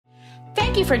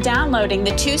Thank you for downloading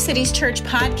the Two Cities Church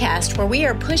podcast, where we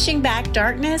are pushing back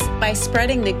darkness by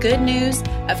spreading the good news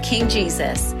of King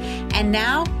Jesus. And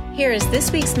now, here is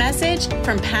this week's message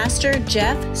from Pastor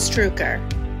Jeff Struecker.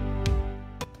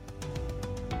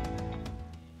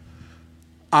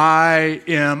 I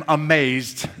am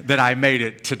amazed that I made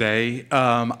it today.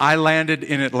 I landed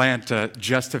in Atlanta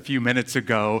just a few minutes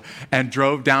ago and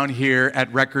drove down here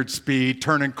at record speed,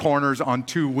 turning corners on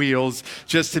two wheels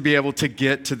just to be able to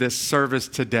get to this service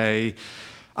today.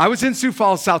 I was in Sioux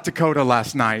Falls, South Dakota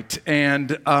last night,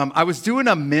 and I was doing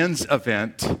a men's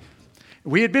event.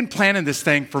 We had been planning this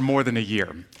thing for more than a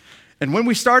year. And when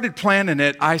we started planning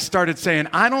it, I started saying,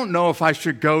 I don't know if I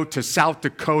should go to South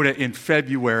Dakota in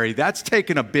February. That's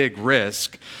taking a big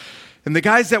risk. And the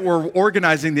guys that were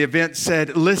organizing the event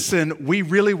said, listen, we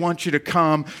really want you to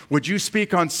come. Would you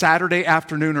speak on Saturday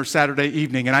afternoon or Saturday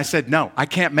evening? And I said, no, I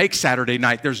can't make Saturday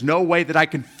night. There's no way that I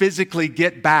can physically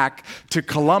get back to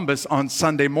Columbus on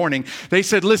Sunday morning. They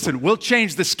said, listen, we'll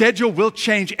change the schedule. We'll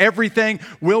change everything.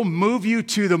 We'll move you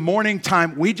to the morning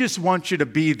time. We just want you to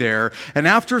be there. And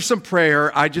after some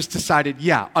prayer, I just decided,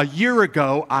 a year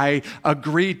ago, I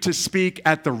agreed to speak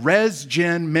at the Res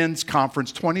Gen Men's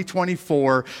Conference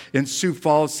 2024 in Sioux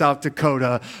Falls, South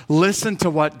Dakota. Listen to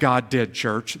what God did,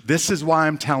 church. This is why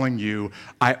I'm telling you,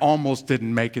 I almost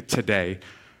didn't make it today.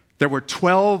 There were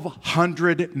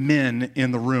 1,200 men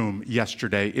in the room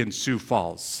yesterday in Sioux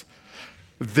Falls.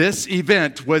 This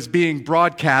event was being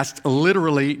broadcast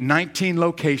literally 19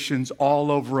 locations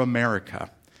all over America.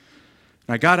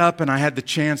 And I got up and I had the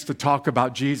chance to talk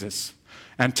about Jesus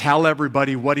and tell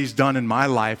everybody what he's done in my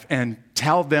life and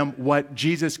tell them what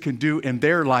Jesus can do in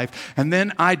their life. And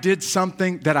then I did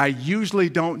something that I usually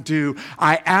don't do.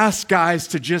 I asked guys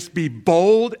to just be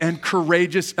bold and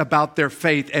courageous about their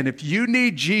faith. And if you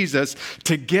need Jesus,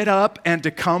 to get up and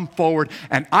to come forward.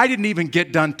 And I didn't even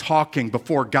get done talking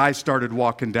before guys started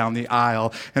walking down the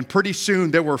aisle. And pretty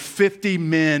soon there were 50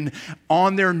 men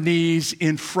on their knees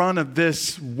in front of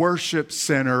this worship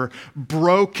center,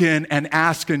 broken and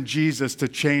asking Jesus to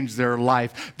change their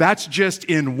life. That's just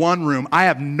in one room. I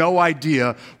have no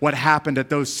idea what happened at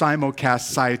those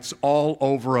simulcast sites all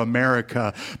over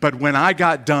America. But when I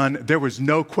got done, there was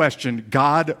no question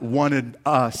God wanted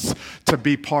us to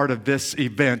be part of this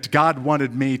event. God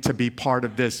wanted me to be part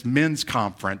of this men's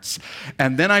conference.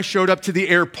 And then I showed up to the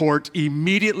airport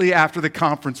immediately after the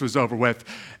conference was over with.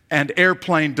 And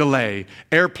airplane delay,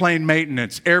 airplane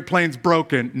maintenance, airplane's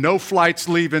broken, no flights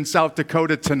leaving South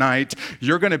Dakota tonight.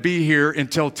 You're going to be here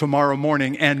until tomorrow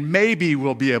morning, and maybe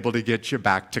we'll be able to get you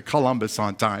back to Columbus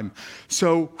on time.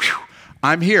 So,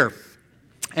 I'm here,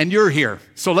 and you're here.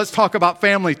 So let's talk about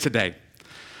family today.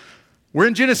 We're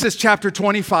in Genesis chapter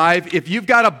 25. If you've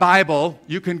got a Bible,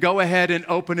 you can go ahead and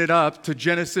open it up to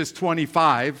Genesis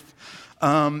 25.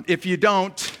 If you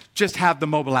don't, just have the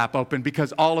mobile app open,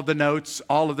 because all of the notes,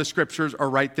 all of the scriptures are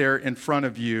right there in front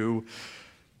of you.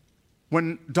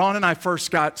 When Dawn and I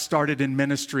first got started in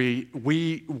ministry,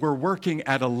 we were working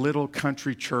at a little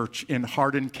country church in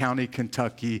Hardin County,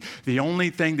 Kentucky. The only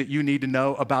thing that you need to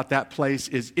know about that place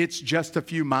is it's just a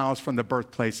few miles from the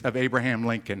birthplace of Abraham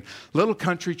Lincoln. Little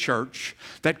country church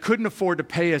that couldn't afford to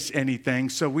pay us anything,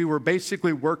 so we were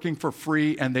basically working for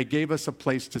free, and they gave us a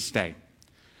place to stay.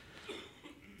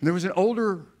 And there was an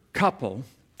older couple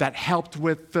that helped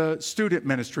with the student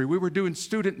ministry. We were doing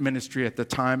student ministry at the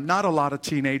time, not a lot of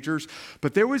teenagers,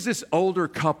 but there was this older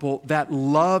couple that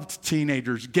loved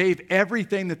teenagers, gave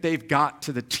everything that they've got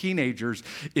to the teenagers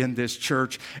in this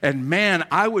church. And man,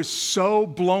 I was so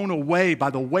blown away by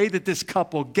the way that this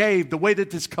couple gave, the way that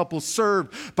this couple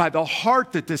served, by the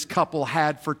heart that this couple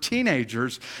had for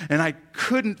teenagers, and I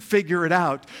couldn't figure it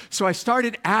out. So I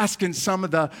started asking some of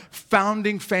the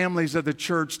founding families of the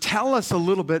church, tell us a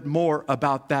little bit more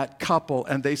about that couple.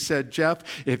 And they said, Jeff,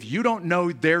 if you don't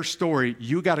know their story,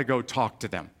 you got to go talk to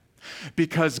them,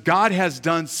 because God has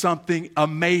done something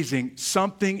amazing,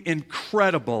 something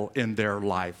incredible in their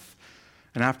life.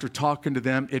 And after talking to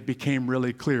them, it became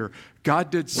really clear.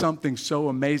 God did something so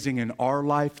amazing in our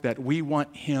life that we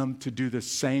want him to do the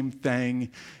same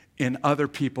thing in other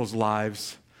people's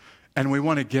lives. And we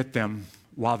want to get them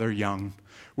while they're young.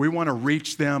 We want to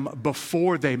reach them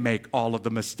before they make all of the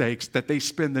mistakes that they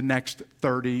spend the next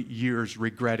 30 years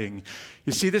regretting.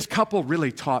 You see, this couple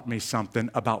really taught me something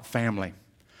about family.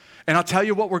 And I'll tell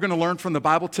you what we're going to learn from the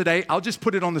Bible today. I'll just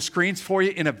put it on the screens for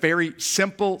you in a very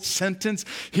simple sentence.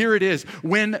 Here it is.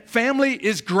 When family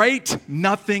is great,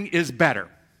 nothing is better.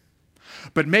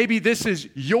 But maybe this is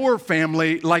your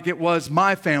family like it was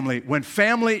my family. When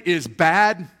family is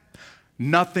bad,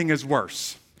 nothing is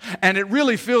worse. And it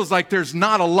really feels like there's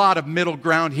not a lot of middle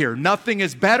ground here. Nothing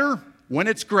is better, when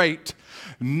it's great.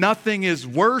 Nothing is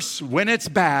worse when it's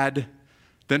bad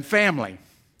than family.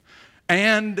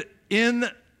 And in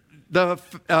the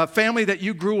family that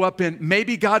you grew up in,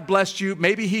 maybe God blessed you.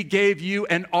 Maybe he gave you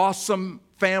an awesome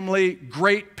family,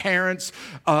 great parents,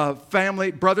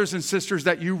 family, brothers and sisters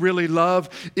that you really love.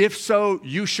 If so,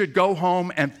 you should go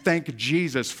home and thank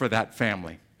Jesus for that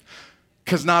family.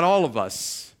 Because not all of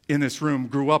us in this room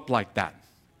grew up like that.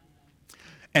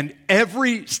 And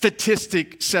every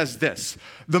statistic says this: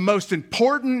 the most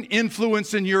important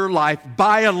influence in your life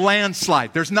by a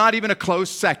landslide, there's not even a close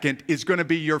second, is going to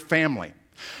be your family.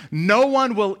 No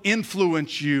one will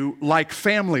influence you like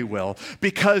family will,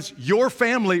 because your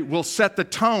family will set the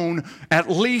tone, at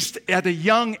least at a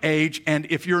young age, and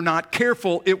if you're not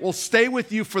careful, it will stay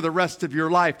with you for the rest of your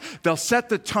life. They'll set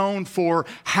the tone for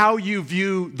how you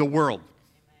view the world.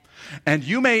 And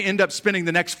you may end up spending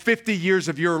the next 50 years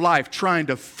of your life trying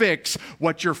to fix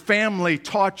what your family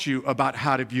taught you about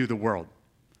how to view the world.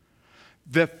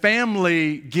 The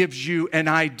family gives you an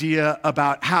idea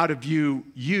about how to view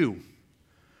you.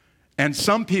 And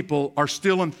some people are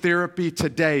still in therapy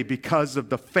today because of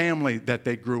the family that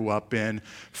they grew up in.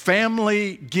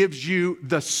 Family gives you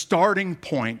the starting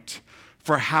point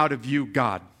for how to view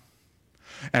God.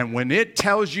 And when it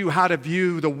tells you how to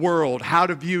view the world, how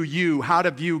to view you, how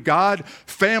to view God,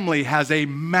 family has a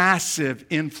massive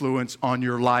influence on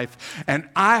your life. And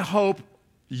I hope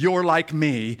you're like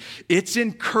me. It's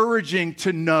encouraging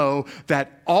to know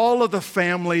that all of the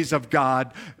families of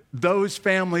God, those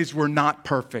families were not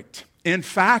perfect. In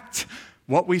fact,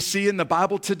 what we see in the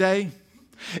Bible today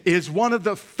is one of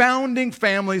the founding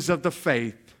families of the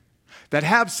faith that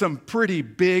have some pretty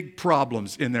big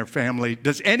problems in their family.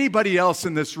 Does anybody else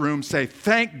in this room say,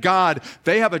 thank God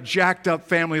they have a jacked up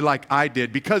family like I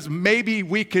did, because maybe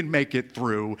we can make it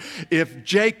through if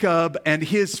Jacob and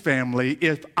his family,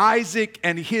 if Isaac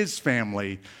and his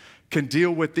family can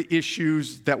deal with the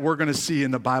issues that we're going to see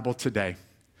in the Bible today.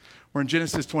 We're in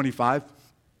Genesis 25,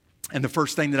 and the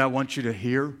first thing that I want you to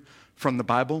hear from the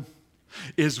Bible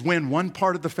is when one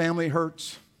part of the family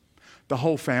hurts, the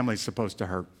whole family is supposed to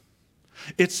hurt.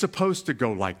 It's supposed to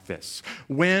go like this.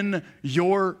 When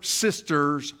your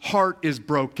sister's heart is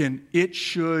broken, it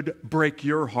should break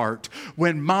your heart.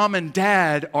 When mom and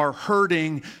dad are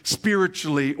hurting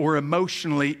spiritually or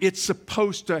emotionally, it's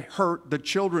supposed to hurt the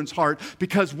children's heart,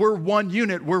 because we're one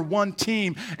unit, we're one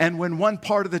team, and when one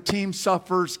part of the team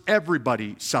suffers,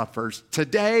 everybody suffers.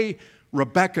 Today,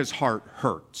 Rebekah's heart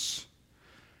hurts.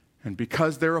 And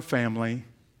because they're a family,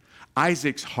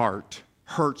 Isaac's heart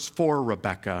hurts for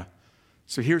Rebekah.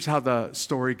 So here's how the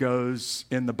story goes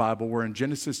in the Bible. We're in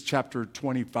Genesis chapter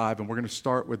 25, and we're going to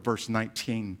start with verse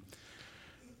 19.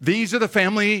 These are the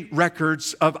family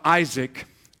records of Isaac,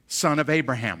 son of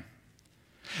Abraham.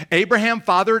 Abraham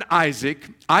fathered Isaac.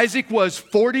 Isaac was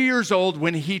 40 years old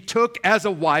when he took as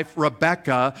a wife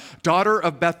Rebekah, daughter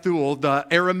of Bethuel the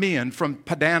Aramean from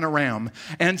Paddan-aram,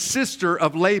 and sister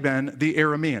of Laban the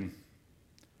Aramean.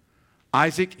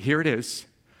 Isaac, here it is,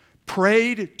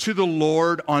 prayed to the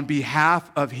Lord on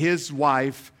behalf of his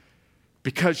wife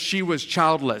because she was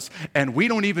childless. And we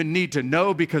don't even need to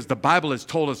know, because the Bible has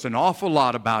told us an awful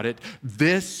lot about it.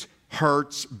 This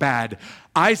hurts bad.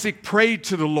 Isaac prayed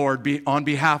to the Lord on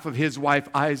behalf of his wife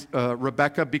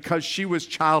Rebekah because she was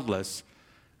childless.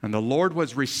 And the Lord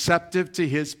was receptive to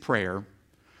his prayer,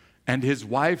 and his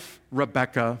wife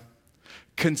Rebekah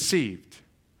conceived.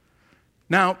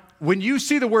 Now, when you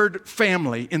see the word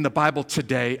family in the Bible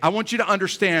today, I want you to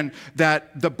understand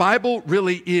that the Bible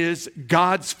really is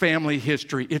God's family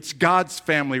history. It's God's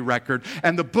family record.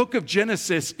 And the book of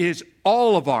Genesis is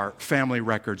all of our family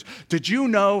records. Did you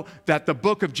know that the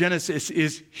book of Genesis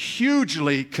is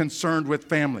hugely concerned with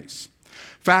families?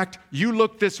 In fact, you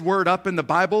look this word up in the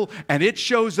Bible, and it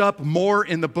shows up more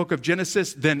in the book of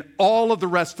Genesis than all of the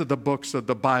rest of the books of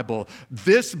the Bible.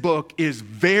 This book is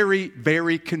very,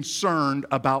 very concerned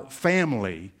about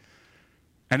family,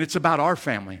 and it's about our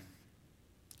family.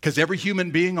 Because every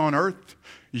human being on earth,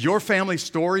 your family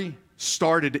story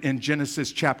started in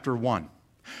Genesis chapter 1,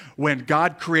 when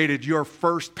God created your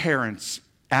first parents,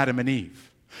 Adam and Eve.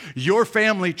 Your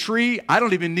family tree, I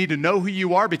don't even need to know who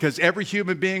you are, because every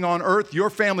human being on earth, your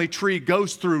family tree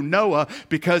goes through Noah,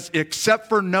 because except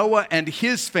for Noah and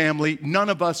his family, none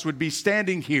of us would be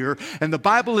standing here. And the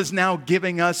Bible is now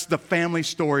giving us the family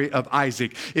story of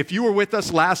Isaac. If you were with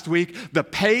us last week, the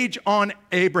page on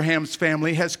Abraham's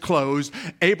family has closed.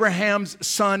 Abraham's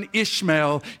son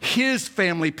Ishmael, his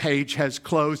family page has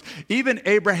closed. Even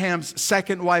Abraham's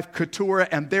second wife Keturah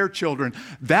and their children,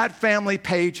 that family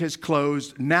page has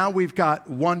closed. Now we've got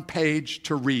one page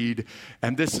to read,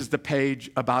 and this is the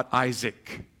page about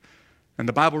Isaac. And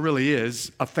the Bible really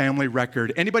is a family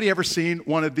record. Anybody ever seen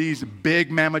one of these big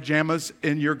mama jammas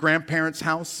in your grandparents'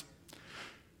 house?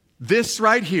 This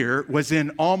right here was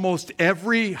in almost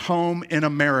every home in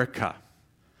America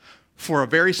for a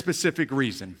very specific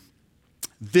reason.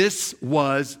 This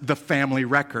was the family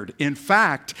record. In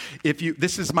fact,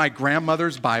 this is my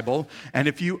grandmother's Bible, and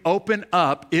if you open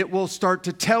up, it will start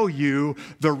to tell you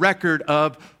the record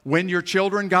of when your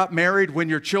children got married, when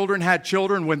your children had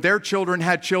children, when their children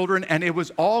had children, and it was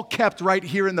all kept right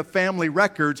here in the family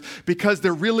records because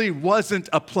there really wasn't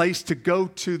a place to go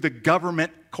to the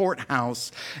government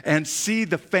courthouse and see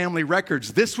the family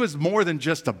records. This was more than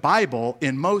just a Bible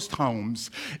in most homes.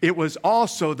 It was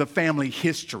also the family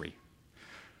history.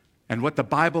 And what the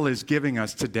Bible is giving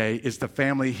us today is the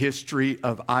family history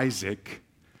of Isaac.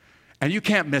 And you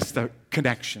can't miss the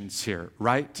connections here,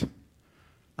 right?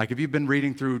 Like if you've been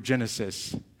reading through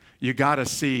Genesis, you got to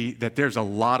see that there's a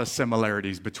lot of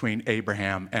similarities between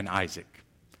Abraham and Isaac.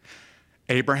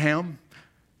 Abraham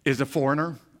is a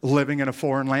foreigner living in a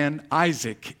foreign land.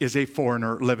 Isaac is a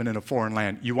foreigner living in a foreign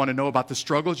land. You want to know about the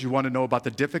struggles? You want to know about the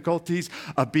difficulties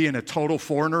of being a total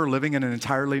foreigner living in an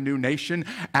entirely new nation?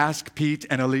 Ask Pete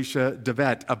and Alicia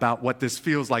DeVette about what this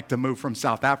feels like to move from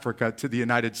South Africa to the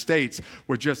United States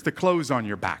with just the clothes on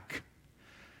your back.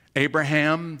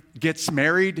 Abraham gets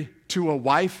married to a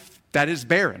wife that is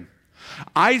barren.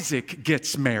 Isaac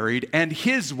gets married and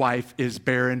his wife is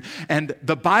barren, and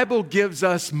the Bible gives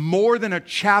us more than a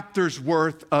chapter's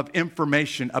worth of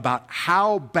information about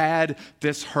how bad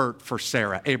this hurt for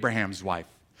Sarah, Abraham's wife.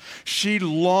 She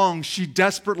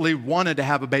desperately wanted to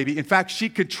have a baby. In fact, she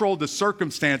controlled the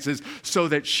circumstances so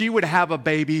that she would have a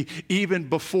baby even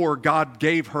before God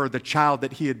gave her the child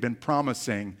that he had been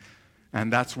promising.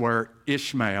 And that's where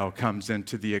Ishmael comes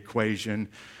into the equation.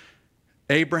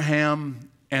 Abraham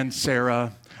and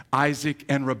Sarah, Isaac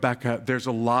and Rebekah, there's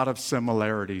a lot of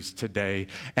similarities today.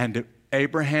 And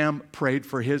Abraham prayed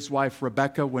for his wife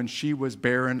Rebekah when she was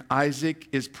barren.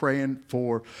 Abraham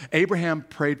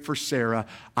prayed for Sarah.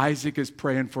 Isaac is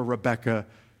praying for Rebekah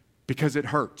because it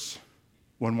hurts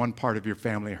when one part of your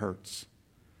family hurts.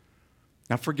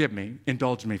 Now forgive me,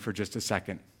 indulge me for just a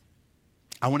second.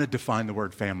 I want to define the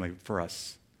word family for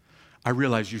us. I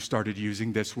realize you started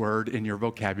using this word in your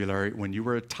vocabulary when you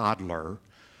were a toddler.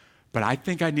 But I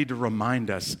think I need to remind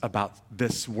us about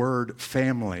this word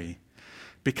family,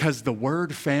 because the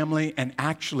word family and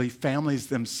actually families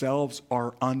themselves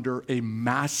are under a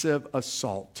massive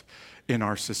assault in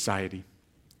our society.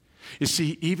 You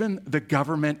see, even the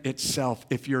government itself,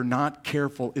 if you're not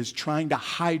careful, is trying to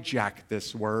hijack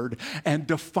this word and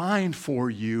define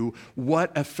for you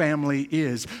what a family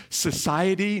is.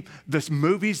 Society, the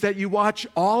movies that you watch,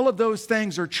 all of those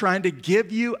things are trying to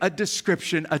give you a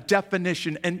description, a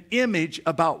definition, an image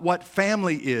about what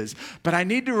family is. But I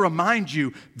need to remind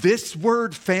you, this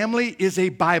word family is a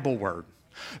Bible word.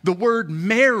 The word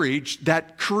marriage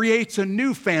that creates a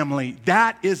new family,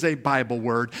 that is a Bible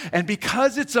word. And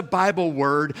because it's a Bible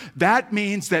word, that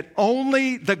means that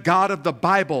only the God of the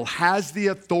Bible has the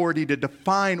authority to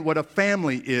define what a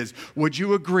family is. Would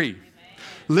you agree?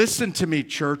 Listen to me,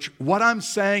 church. What I'm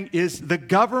saying is the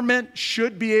government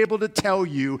should be able to tell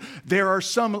you there are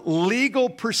some legal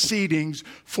proceedings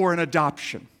for an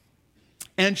adoption.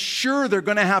 And sure, they're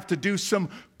going to have to do some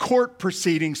court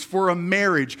proceedings for a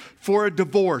marriage, for a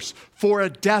divorce, for a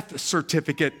death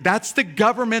certificate. That's the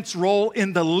government's role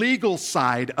in the legal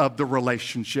side of the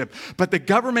relationship. But the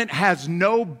government has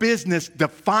no business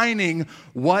defining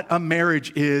what a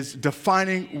marriage is,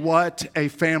 defining what a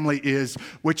family is,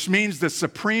 which means the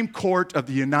Supreme Court of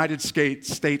the United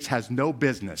States has no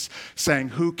business saying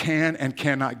who can and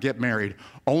cannot get married.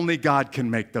 Only God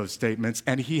can make those statements,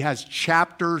 and he has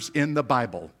chapters in the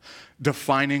Bible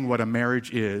defining what a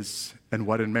marriage is and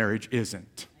what a marriage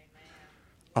isn't.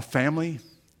 A family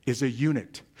is a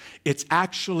unit. It's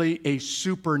actually a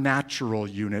supernatural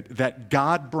unit that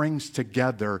God brings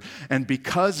together, and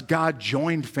because God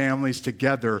joined families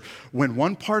together, when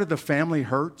one part of the family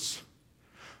hurts,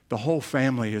 the whole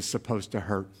family is supposed to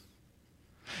hurt.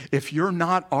 If you're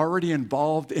not already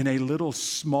involved in a little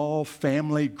small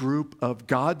family group of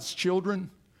God's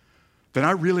children, then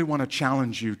I really want to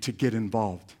challenge you to get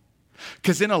involved.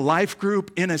 Because in a life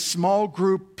group, in a small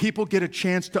group, people get a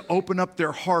chance to open up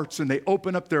their hearts and they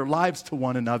open up their lives to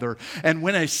one another. And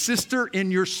when a sister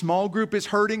in your small group is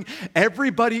hurting,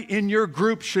 everybody in your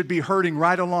group should be hurting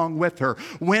right along with her.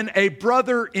 When a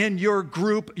brother in your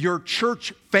group, your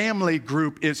church family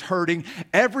group is hurting,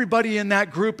 everybody in that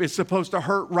group is supposed to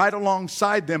hurt right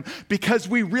alongside them, because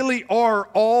we really are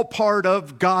all part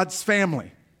of God's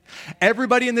family.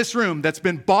 Everybody in this room that's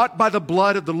been bought by the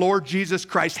blood of the Lord Jesus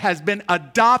Christ has been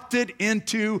adopted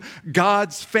into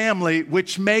God's family,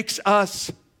 which makes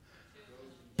us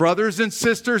brothers and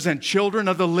sisters and children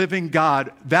of the living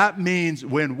God. That means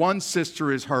when one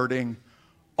sister is hurting,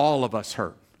 all of us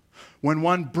hurt. When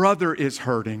one brother is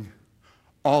hurting,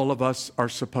 all of us are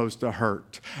supposed to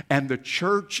hurt. And the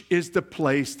church is the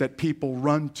place that people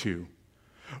run to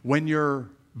when your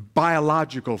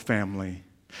biological family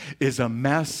is a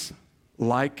mess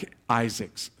like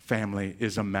Isaac's family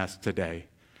is a mess today.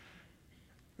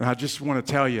 And I just want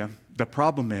to tell you, the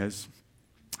problem is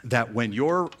that when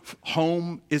your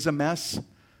home is a mess,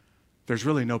 there's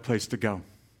really no place to go.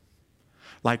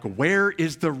 Like, where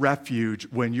is the refuge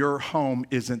when your home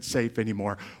isn't safe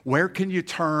anymore? Where can you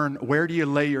turn? Where do you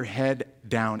lay your head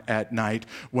down at night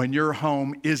when your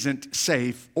home isn't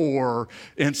safe? Or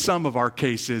in some of our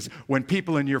cases, when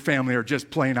people in your family are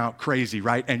just plain out crazy,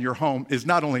 right? And your home is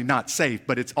not only not safe,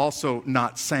 but it's also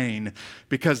not sane,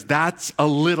 because that's a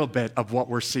little bit of what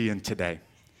we're seeing today.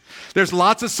 There's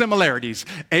lots of similarities.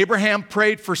 Abraham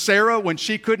prayed for Sarah when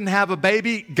she couldn't have a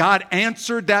baby. God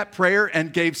answered that prayer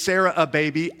and gave Sarah a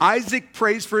baby. Isaac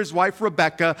prays for his wife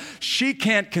Rebekah. She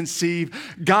can't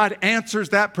conceive. God answers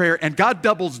that prayer, and God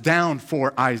doubles down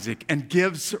for Isaac and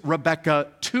gives Rebekah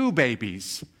 2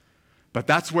 babies. But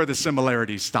that's where the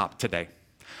similarities stop today.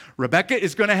 Rebekah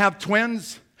is going to have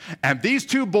twins. And these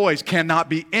 2 boys cannot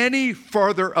be any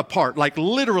further apart. Like,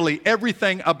 literally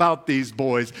everything about these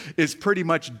boys is pretty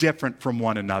much different from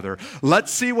one another.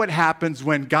 Let's see what happens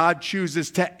when God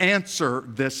chooses to answer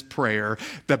this prayer.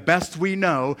 The best we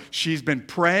know, she's been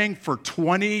praying for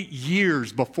 20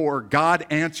 years before God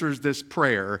answers this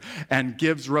prayer and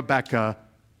gives Rebekah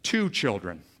 2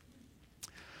 children.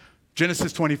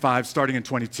 Genesis 25, starting in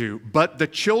 22. But the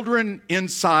children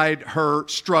inside her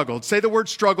struggled. Say the word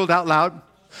struggled out loud.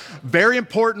 Very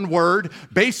important word.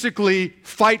 Basically,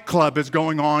 Fight Club is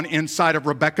going on inside of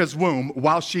Rebekah's womb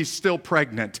while she's still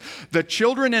pregnant. The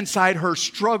children inside her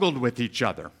struggled with each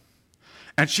other.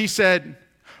 And she said,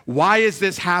 why is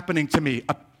this happening to me?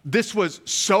 This was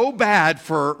so bad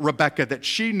for Rebekah that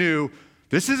she knew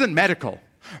this isn't medical.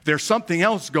 There's something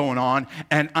else going on,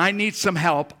 and I need some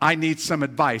help. I need some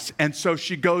advice. And so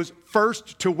she goes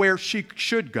first to where she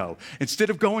should go.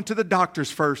 Instead of going to the doctors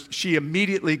first, she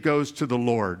immediately goes to the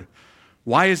Lord.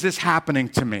 Why is this happening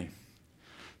to me?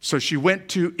 So she went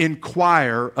to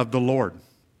inquire of the Lord.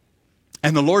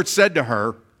 And the Lord said to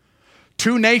her,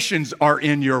 2 nations are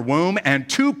in your womb, and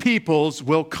 2 peoples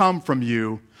will come from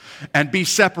you and be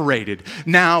separated.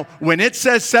 Now, when it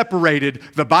says separated,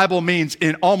 the Bible means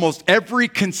in almost every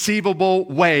conceivable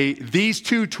way, these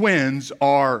 2 twins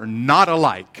are not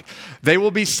alike. They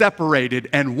will be separated,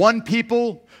 and one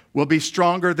people will be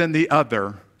stronger than the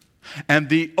other, and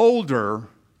the older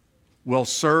will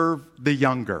serve the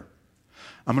younger.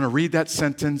 I'm going to read that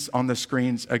sentence on the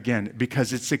screens again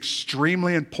because it's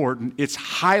extremely important. It's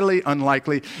highly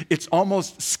unlikely. It's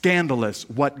almost scandalous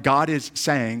what God is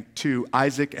saying to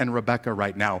Isaac and Rebekah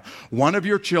right now. One of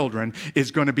your children is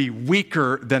going to be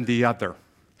weaker than the other.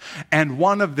 And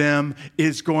one of them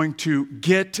is going to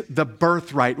get the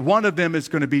birthright. One of them is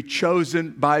going to be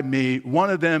chosen by me.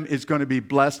 One of them is going to be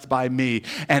blessed by me.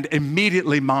 And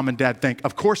immediately mom and dad think,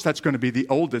 of course that's going to be the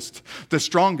oldest, the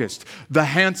strongest, the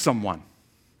handsome one.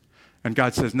 And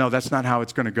God says, no, that's not how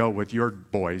it's going to go with your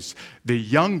boys. The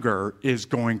younger is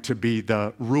going to be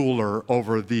the ruler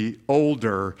over the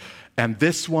older. And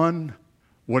this one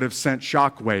would have sent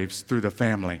shockwaves through the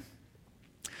family.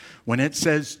 When it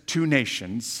says 2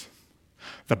 nations,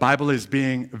 the Bible is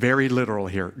being very literal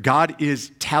here. God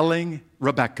is telling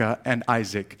Rebekah and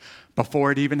Isaac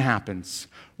before it even happens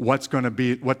what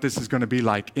this is going to be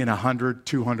like in 100,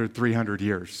 200, 300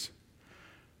 years.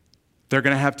 They're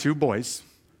going to have 2 boys.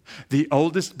 The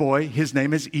oldest boy, his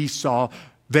name is Esau.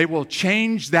 They will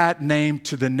change that name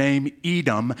to the name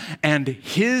Edom, and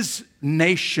his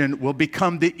nation will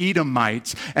become the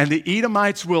Edomites, and the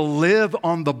Edomites will live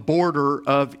on the border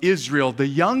of Israel. The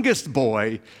youngest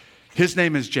boy, his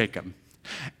name is Jacob.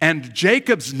 And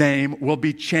Jacob's name will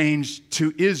be changed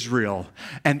to Israel.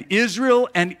 And Israel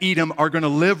and Edom are going to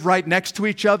live right next to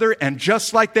each other. And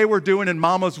just like they were doing in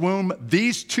Mama's womb,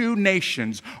 these 2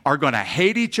 nations are going to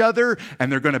hate each other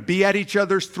and they're going to be at each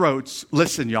other's throats.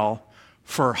 Listen, y'all,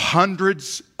 for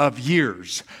hundreds of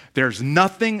years. There's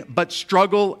nothing but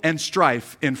struggle and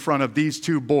strife in front of these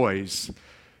 2 boys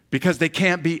because they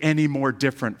can't be any more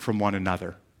different from one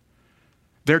another.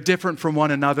 They're different from one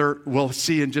another, we'll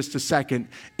see in just a second,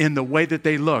 in the way that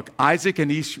they look. Isaac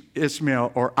and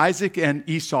Ishmael, or Isaac and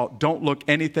Esau, don't look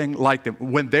anything like them.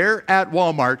 When they're at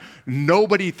Walmart,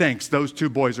 nobody thinks those 2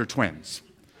 boys are twins.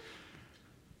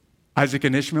 Isaac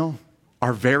and Ishmael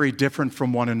are very different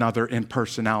from one another in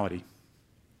personality.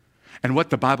 And what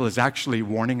the Bible is actually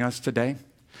warning us today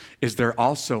is they're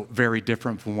also very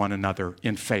different from one another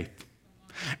in faith.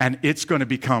 And it's going to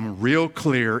become real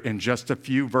clear in just a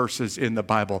few verses in the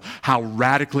Bible how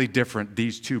radically different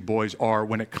these two boys are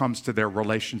when it comes to their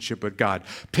relationship with God.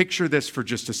 Picture this for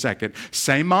just a second.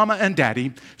 Same mama and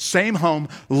daddy, same home,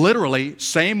 literally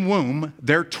same womb.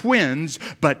 They're twins,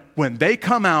 but when they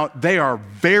come out, they are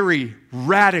very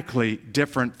radically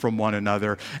different from one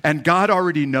another. And God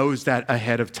already knows that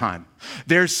ahead of time.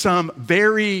 There's some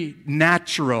very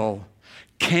natural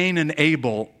Cain and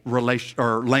Abel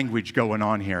language going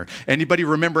on here. Anybody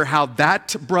remember how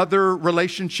that brother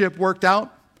relationship worked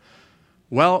out?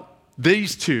 Well,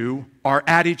 these two are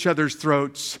at each other's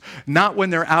throats, not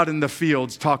when they're out in the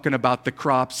fields talking about the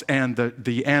crops and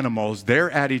the animals.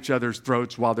 They're at each other's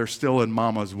throats while they're still in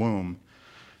mama's womb.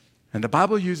 And the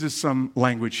Bible uses some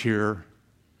language here.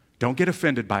 Don't get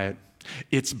offended by it.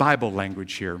 It's Bible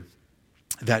language here.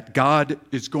 That God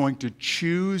is going to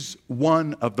choose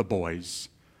one of the boys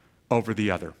over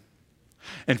the other.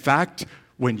 In fact,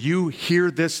 when you hear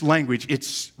this language,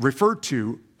 it's referred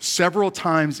to several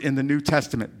times in the New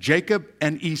Testament. Jacob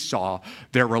and Esau,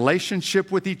 their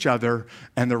relationship with each other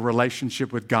and their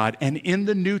relationship with God. And in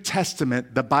the New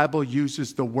Testament, the Bible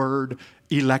uses the word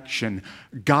election.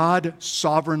 God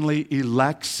sovereignly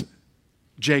elects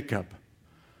Jacob,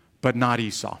 but not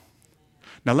Esau.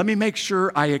 Now, let me make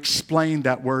sure I explain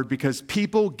that word because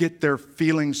people get their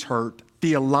feelings hurt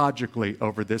theologically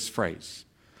over this phrase.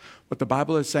 What the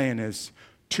Bible is saying is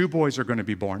 2 boys are going to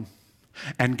be born,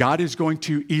 and God is going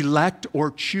to elect or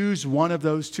choose one of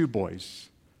those 2 boys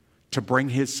to bring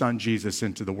his son Jesus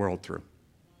into the world through.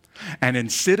 And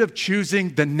instead of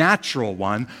choosing the natural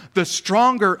one, the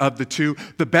stronger of the 2,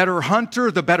 the better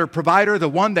hunter, the better provider, the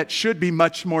one that should be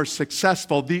much more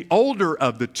successful, the older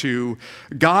of the 2,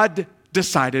 God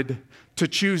decided to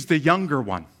choose the younger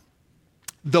one,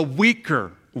 the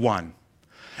weaker one.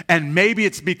 And maybe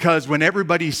it's because when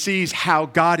everybody sees how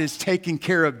God is taking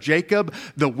care of Jacob,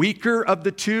 the weaker of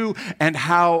the 2, and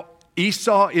how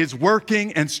Esau is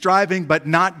working and striving but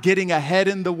not getting ahead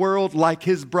in the world like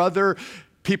his brother,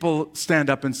 people stand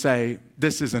up and say,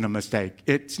 this isn't a mistake.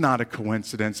 It's not a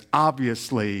coincidence.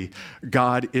 Obviously,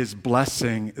 God is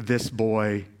blessing this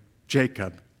boy,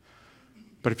 Jacob.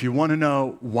 But if you want to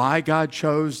know why God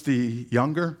chose the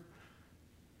younger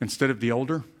instead of the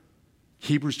older,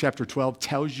 Hebrews chapter 12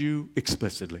 tells you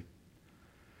explicitly.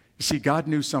 You see, God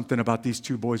knew something about these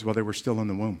 2 boys while they were still in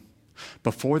the womb.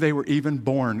 Before they were even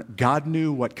born, God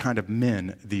knew what kind of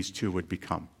men these 2 would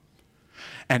become.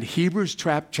 And Hebrews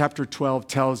chapter 12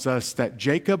 tells us that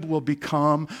Jacob will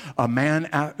become a man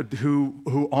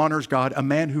who honors God, a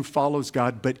man who follows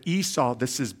God. But Esau,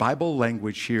 this is Bible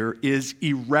language here, is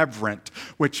irreverent,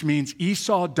 which means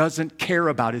Esau doesn't care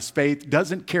about his faith,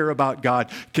 doesn't care about God,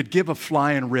 could give a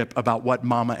flying rip about what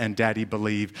mama and daddy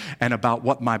believe and about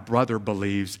what my brother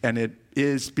believes. And it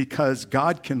is because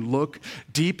God can look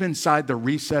deep inside the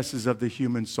recesses of the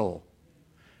human soul,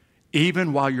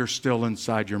 even while you're still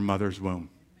inside your mother's womb,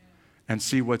 and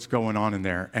see what's going on in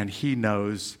there. And he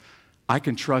knows, I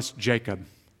can trust Jacob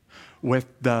with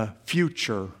the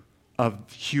future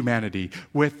of humanity,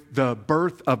 with the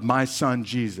birth of my son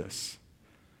Jesus,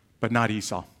 but not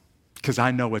Esau, because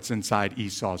I know what's inside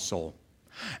Esau's soul.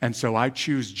 And so I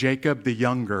choose Jacob the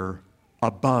younger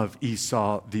above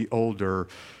Esau the older,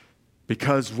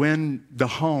 because when the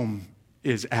home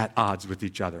is at odds with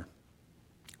each other,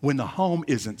 when the home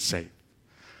isn't safe,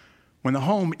 when the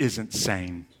home isn't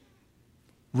sane,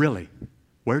 really,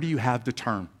 where do you have to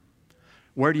turn?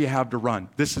 Where do you have to run?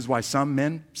 This is why some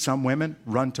men, some women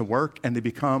run to work and they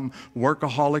become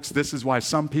workaholics. This is why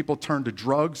some people turn to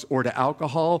drugs or to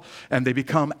alcohol and they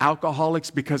become alcoholics,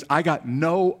 because I got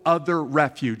no other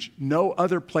refuge, no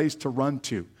other place to run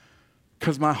to,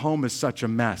 because my home is such a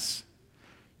mess.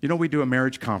 You know, we do a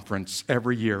marriage conference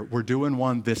every year. We're doing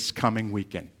one this coming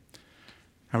weekend.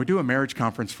 And we do a marriage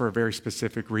conference for a very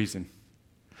specific reason.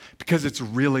 Because it's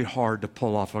really hard to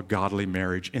pull off a godly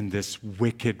marriage in this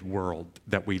wicked world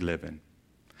that we live in.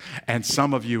 And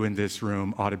some of you in this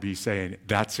room ought to be saying,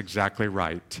 that's exactly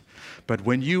right. But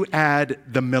when you add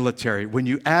the military, when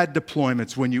you add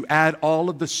deployments, when you add all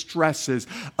of the stresses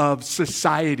of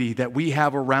society that we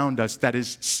have around us that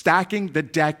is stacking the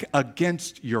deck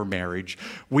against your marriage,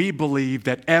 we believe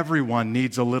that everyone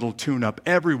needs a little tune-up.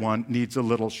 Everyone needs a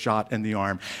little shot in the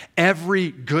arm. Every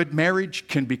good marriage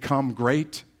can become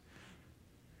great,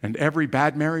 and every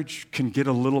bad marriage can get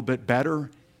a little bit better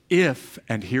if,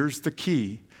 and here's the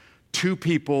key, two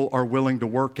people are willing to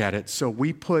work at it. So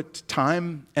we put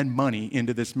time and money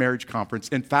into this marriage conference.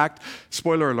 In fact,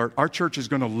 spoiler alert, our church is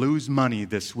going to lose money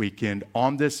this weekend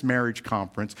on this marriage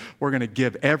conference. We're going to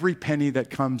give every penny that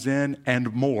comes in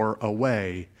and more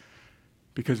away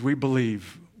because we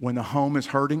believe when the home is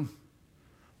hurting,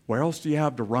 where else do you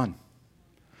have to run?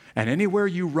 And anywhere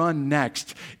you run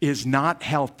next is not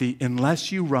healthy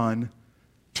unless you run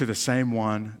to the same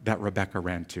one that Rebekah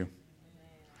ran to.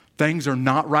 Things are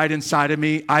not right inside of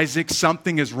me. Isaac,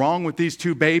 something is wrong with these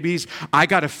two babies. I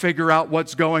got to figure out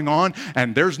what's going on,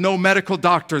 and there's no medical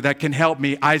doctor that can help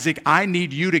me. Isaac, I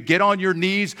need you to get on your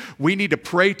knees. We need to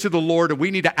pray to the Lord, and we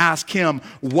need to ask him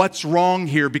what's wrong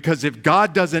here, because if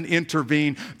God doesn't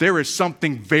intervene, there is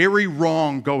something very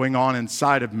wrong going on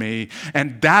inside of me.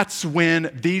 And that's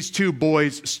when these two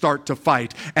boys start to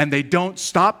fight, and they don't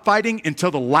stop fighting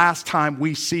until the last time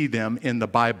we see them in the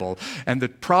Bible. And the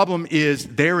problem is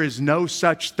there is no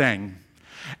such thing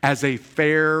as a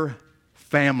fair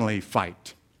family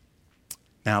fight.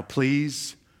 Now,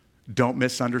 please don't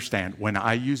misunderstand. When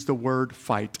I use the word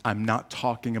fight, I'm not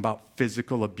talking about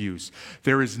physical abuse.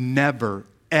 There is never,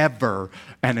 ever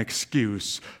an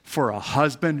excuse for a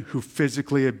husband who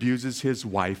physically abuses his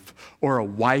wife or a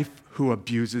wife who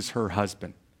abuses her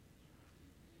husband.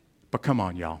 But come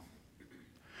on, y'all.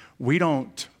 We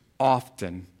don't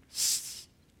often,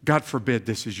 God forbid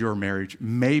this is your marriage,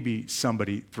 maybe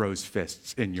somebody throws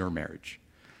fists in your marriage.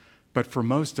 But for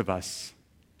most of us,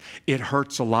 it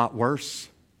hurts a lot worse,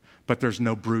 but there's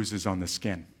no bruises on the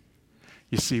skin.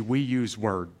 You see, we use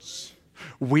words.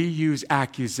 We use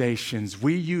accusations.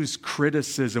 We use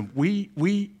criticism. We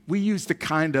use the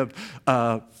kind of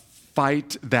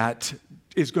fight that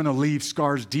is going to leave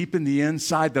scars deep in the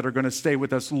inside that are going to stay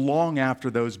with us long after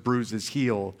those bruises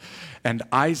heal. And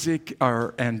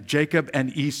Jacob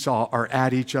and Esau are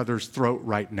at each other's throat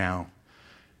right now.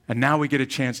 And now we get a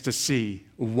chance to see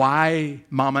why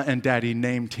Mama and Daddy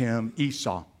named him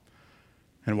Esau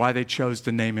and why they chose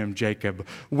to name him Jacob.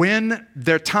 When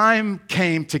their time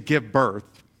came to give birth,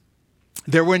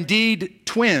 there were indeed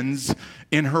twins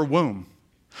in her womb.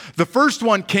 The first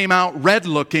one came out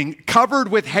red-looking,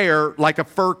 covered with hair like a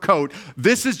fur coat.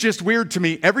 This is just weird to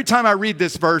me. Every time I read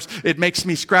this verse, it makes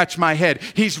me scratch my head.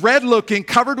 He's red-looking,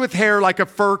 covered with hair like a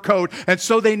fur coat, and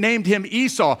so they named him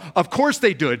Esau. Of course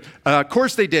they did.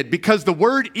 Because the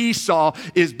word Esau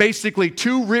is basically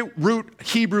two root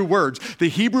Hebrew words. The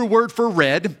Hebrew word for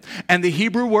red and the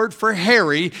Hebrew word for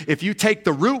hairy. If you take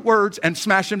the root words and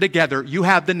smash them together, you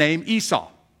have the name Esau.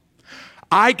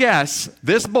 I guess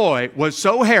this boy was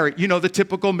so hairy, you know, the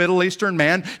typical Middle Eastern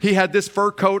man. He had this fur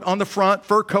coat on the front,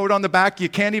 fur coat on the back. You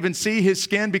can't even see his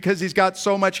skin because he's got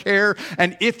so much hair.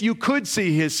 And if you could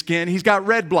see his skin, he's got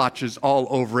red blotches all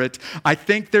over it. I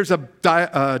think there's a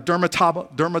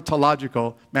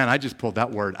dermatological, man, I just pulled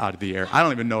that word out of the air. I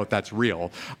don't even know if that's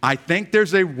real. I think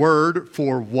there's a word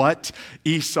for what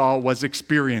Esau was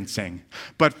experiencing.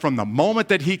 But from the moment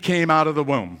that he came out of the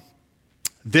womb,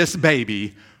 this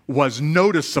baby was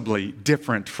noticeably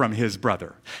different from his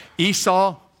brother.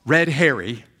 Esau, red,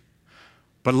 hairy,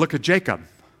 but look at Jacob.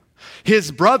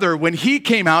 His brother, when he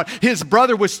came out, his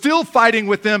brother was still fighting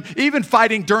with them, even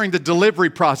fighting during the delivery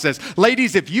process.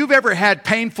 Ladies, if you've ever had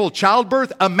painful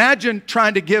childbirth, imagine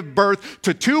trying to give birth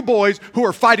to two boys who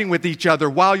are fighting with each other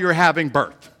while you're having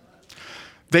birth.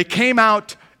 They came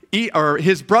out,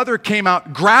 his brother came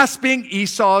out grasping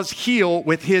Esau's heel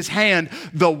with his hand.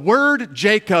 The word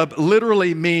Jacob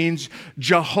literally means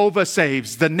Jehovah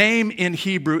saves. The name in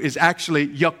Hebrew is actually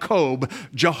Jacob,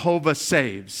 Jehovah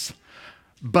saves.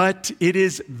 But it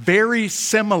is very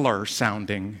similar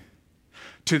sounding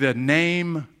to the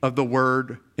name of the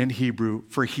word in Hebrew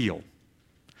for heel.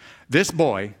 This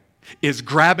boy is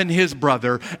grabbing his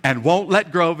brother and won't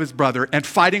let go of his brother and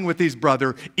fighting with his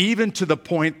brother, even to the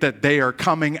point that they are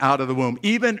coming out of the womb.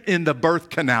 Even in the birth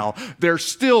canal, they're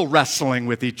still wrestling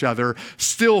with each other,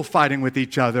 still fighting with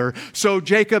each other. So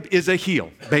Jacob is a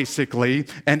heel, basically,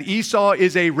 and Esau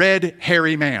is a red,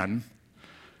 hairy man.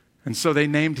 And so they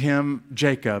named him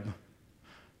Jacob,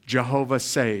 Jehovah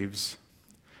saves.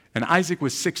 And Isaac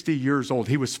was 60 years old.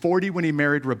 He was 40 when he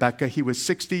married Rebekah. He was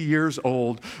 60 years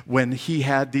old when he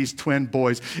had these twin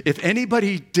boys. If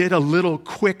anybody did a little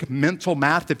quick mental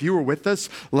math, if you were with us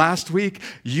last week,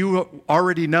 you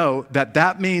already know that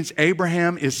that means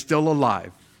Abraham is still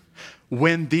alive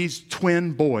when these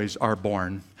twin boys are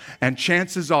born. And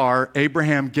chances are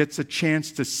Abraham gets a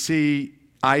chance to see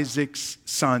Isaac's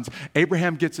sons.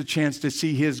 Abraham gets a chance to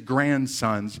see his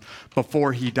grandsons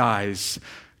before he dies.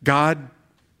 God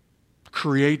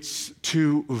creates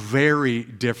two very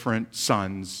different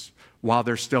sons while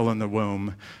they're still in the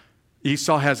womb.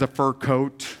 Esau has a fur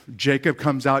coat. Jacob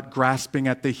comes out grasping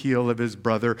at the heel of his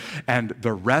brother. And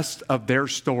the rest of their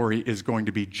story is going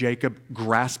to be Jacob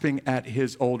grasping at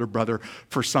his older brother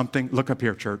for something, look up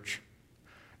here, church,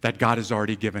 that God has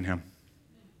already given him.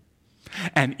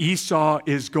 And Esau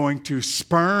is going to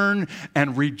spurn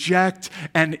and reject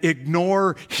and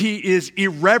ignore. He is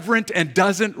irreverent and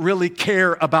doesn't really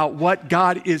care about what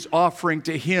God is offering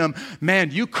to him.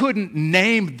 Man, you couldn't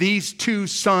name these two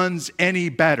sons any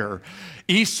better.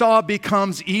 Esau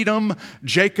becomes Edom,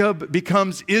 Jacob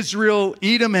becomes Israel.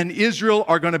 Edom and Israel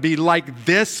are going to be like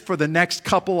this for the next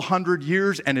couple hundred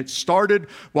years, and it started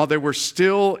while they were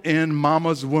still in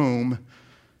mama's womb.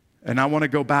 And I want to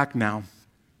go back now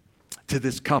to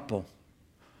this couple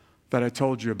that I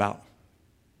told you about.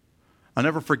 I'll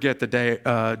never forget the day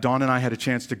Dawn and I had a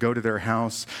chance to go to their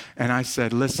house, and I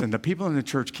said, listen, the people in the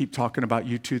church keep talking about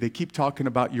you two. They keep talking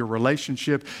about your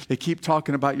relationship. They keep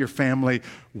talking about your family.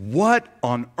 What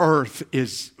on earth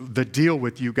is the deal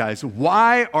with you guys?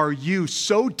 Why are you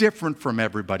so different from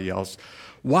everybody else?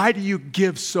 Why do you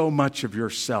give so much of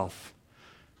yourself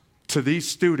to these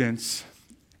students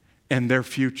and their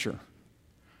future?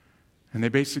 And they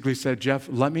basically said, Jeff,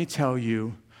 let me tell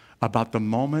you about the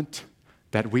moment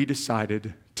that we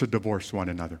decided to divorce one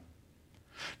another.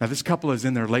 Now, this couple is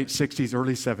in their late 60s,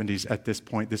 early 70s at this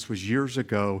point. This was years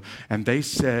ago. And they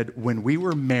said, when we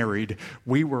were married,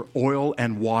 we were oil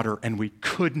and water, and we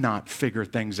could not figure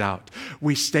things out.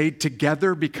 We stayed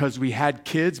together because we had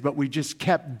kids, but we just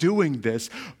kept doing this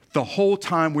the whole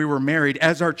time we were married.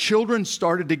 As our children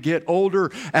started to get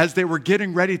older, as they were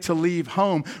getting ready to leave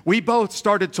home, we both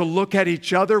started to look at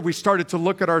each other. We started to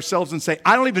look at ourselves and say,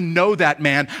 I don't even know that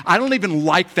man. I don't even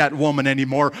like that woman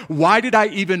anymore. Why did I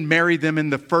even marry them in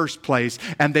the first place?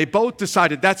 And they both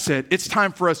decided, that's it. It's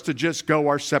time for us to just go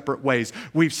our separate ways.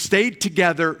 We've stayed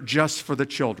together just for the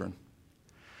children.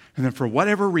 And then for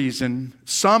whatever reason,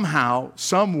 somehow,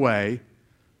 some way,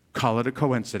 call it a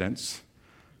coincidence,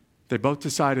 they both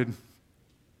decided,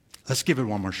 let's give it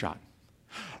one more shot.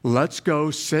 Let's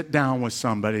go sit down with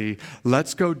somebody.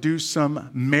 Let's go do some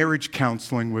marriage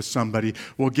counseling with somebody.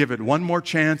 We'll give it one more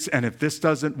chance, and if this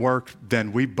doesn't work,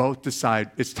 then we both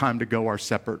decide it's time to go our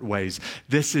separate ways.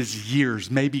 This is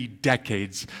years, maybe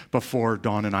decades before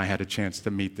Dawn and I had a chance to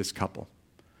meet this couple.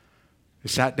 They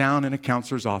sat down in a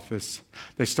counselor's office.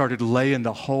 They started laying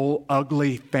the whole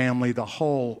ugly family, the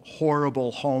whole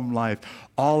horrible home life,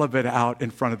 all of it out in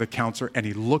front of the counselor. And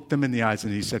he looked them in the eyes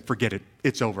and he said, forget it.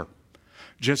 It's over.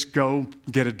 Just go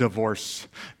get a divorce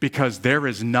because there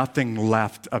is nothing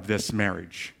left of this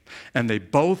marriage. And they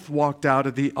both walked out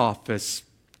of the office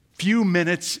few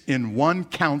minutes in one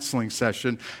counseling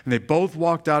session, and they both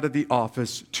walked out of the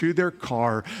office to their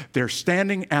car. They're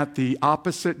standing at the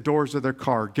opposite doors of their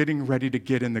car, getting ready to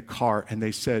get in the car, and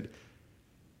they said,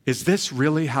 is this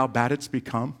really how bad it's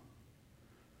become?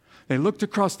 They looked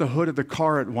across the hood of the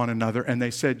car at one another, and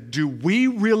they said, do we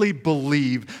really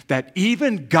believe that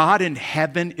even God in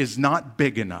heaven is not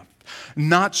big enough,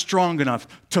 not strong enough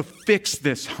to fix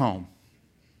this home?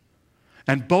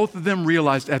 And both of them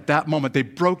realized at that moment, they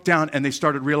broke down and they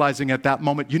started realizing at that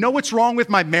moment, you know what's wrong with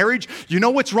my marriage? You know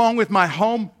what's wrong with my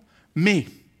home? Me.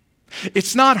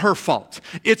 It's not her fault.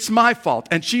 It's my fault.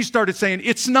 And she started saying,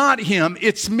 it's not him,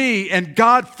 it's me. And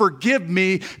God, forgive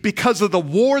me because of the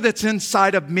war that's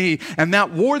inside of me. And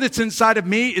that war that's inside of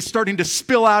me is starting to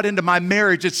spill out into my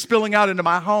marriage. It's spilling out into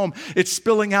my home. It's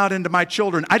spilling out into my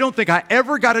children. I don't think I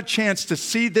ever got a chance to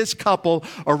see this couple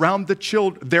around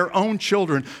their own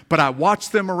children, but I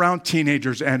watched them around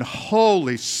teenagers, and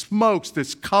holy smokes,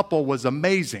 this couple was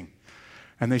amazing.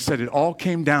 And they said it all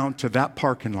came down to that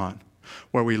parking lot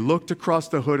where we looked across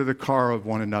the hood of the car of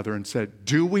one another and said,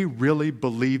 do we really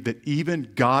believe that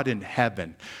even God in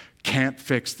heaven can't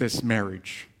fix this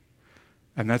marriage?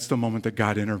 And that's the moment that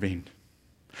God intervened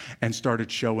and started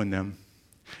showing them,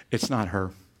 it's not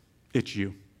her, it's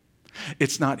you.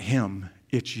 It's not him,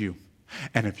 it's you.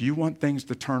 And if you want things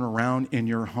to turn around in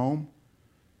your home,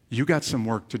 you got some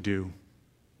work to do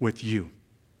with you.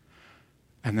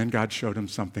 And then God showed him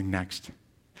something next.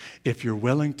 If you're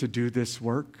willing to do this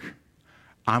work,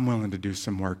 I'm willing to do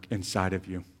some work inside of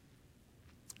you.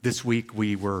 This week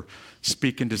we were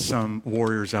speaking to some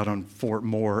warriors out on Fort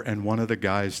Moore, and one of the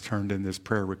guys turned in this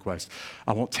prayer request.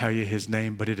 I won't tell you his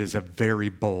name, but it is a very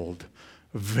bold,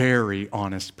 very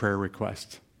honest prayer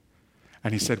request.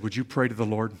 And he said, would you pray to the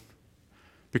Lord?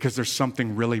 Because there's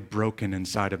something really broken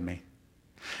inside of me.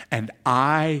 And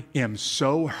I am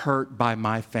so hurt by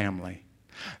my family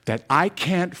that I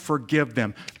can't forgive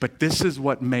them, but this is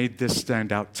what made this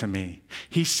stand out to me.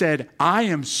 He said, I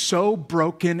am so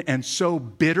broken and so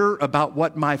bitter about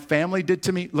what my family did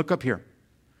to me. Look up here.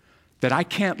 that I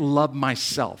can't love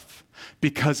myself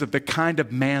because of the kind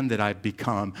of man that I've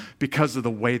become, because of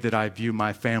the way that I view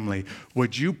my family.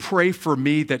 Would you pray for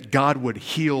me that God would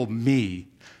heal me,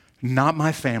 not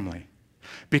my family?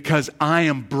 Because I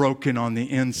am broken on the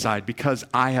inside, because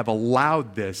I have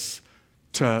allowed this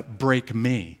to break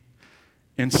me.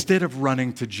 Instead of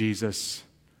running to Jesus,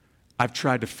 I've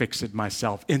tried to fix it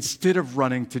myself. Instead of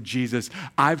running to Jesus,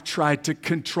 I've tried to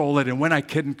control it. And when I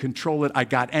couldn't control it, I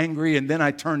got angry. And then I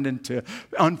turned into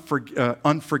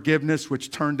unforgiveness,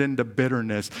 which turned into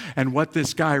bitterness. And what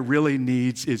this guy really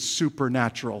needs is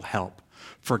supernatural help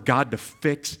for God to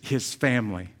fix his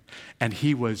family. And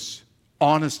he was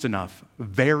honest enough.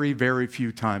 Very, very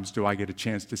few times do I get a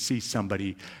chance to see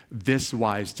somebody this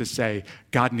wise to say,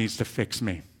 God needs to fix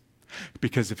me.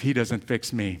 Because if he doesn't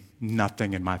fix me,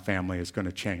 nothing in my family is going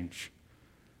to change.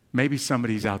 Maybe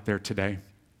somebody's out there today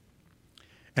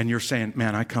and you're saying,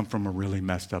 man, I come from a really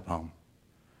messed up home.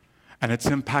 And it's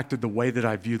impacted the way that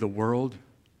I view the world.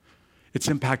 It's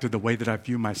impacted the way that I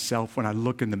view myself. When I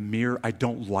look in the mirror, I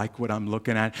don't like what I'm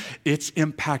looking at. It's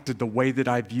impacted the way that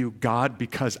I view God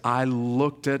because I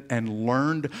looked at and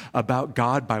learned about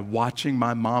God by watching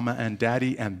my mama and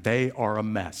daddy, and they are a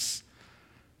mess.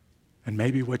 And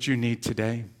maybe what you need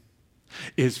today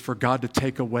is for God to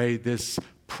take away this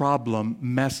problem,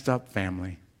 messed up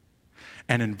family,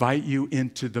 and invite you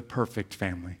into the perfect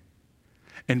family.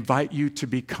 Invite you to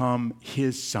become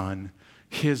his son,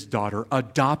 his daughter,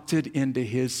 adopted into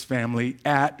his family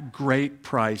at great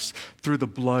price through the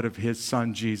blood of his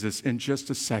son, Jesus. In just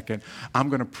a second, I'm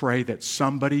going to pray that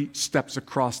somebody steps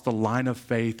across the line of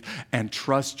faith and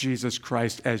trusts Jesus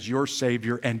Christ as your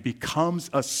Savior and becomes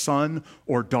a son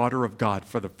or daughter of God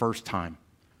for the first time.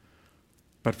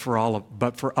 But for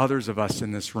others of us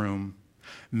in this room,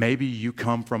 maybe you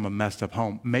come from a messed up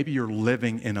home. Maybe you're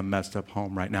living in a messed up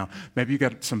home right now. Maybe you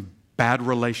got some bad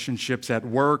relationships at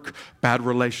work, bad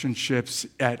relationships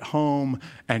at home,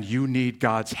 and you need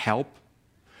God's help.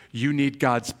 You need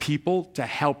God's people to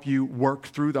help you work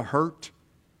through the hurt,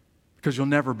 because you'll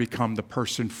never become the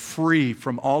person free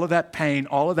from all of that pain,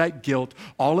 all of that guilt,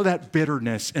 all of that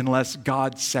bitterness unless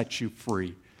God sets you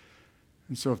free.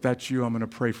 And so if that's you, I'm going to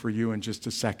pray for you in just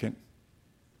a second.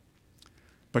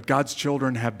 But God's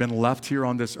children have been left here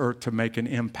on this earth to make an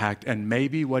impact, and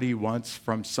maybe what he wants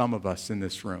from some of us in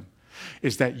this room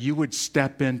is that you would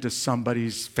step into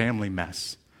somebody's family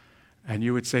mess and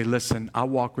you would say, listen, I'll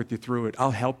walk with you through it.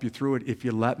 I'll help you through it if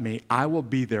you let me. I will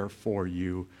be there for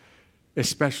you,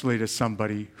 especially to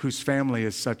somebody whose family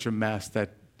is such a mess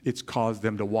that it's caused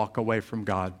them to walk away from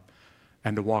God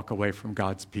and to walk away from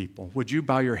God's people. Would you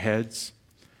bow your heads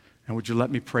and would you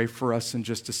let me pray for us in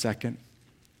just a second?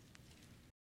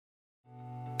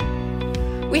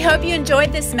 We hope you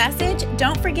enjoyed this message.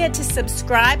 Don't forget to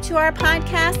subscribe to our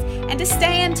podcast and to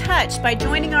stay in touch by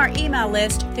joining our email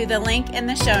list through the link in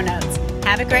the show notes.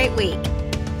 Have a great week.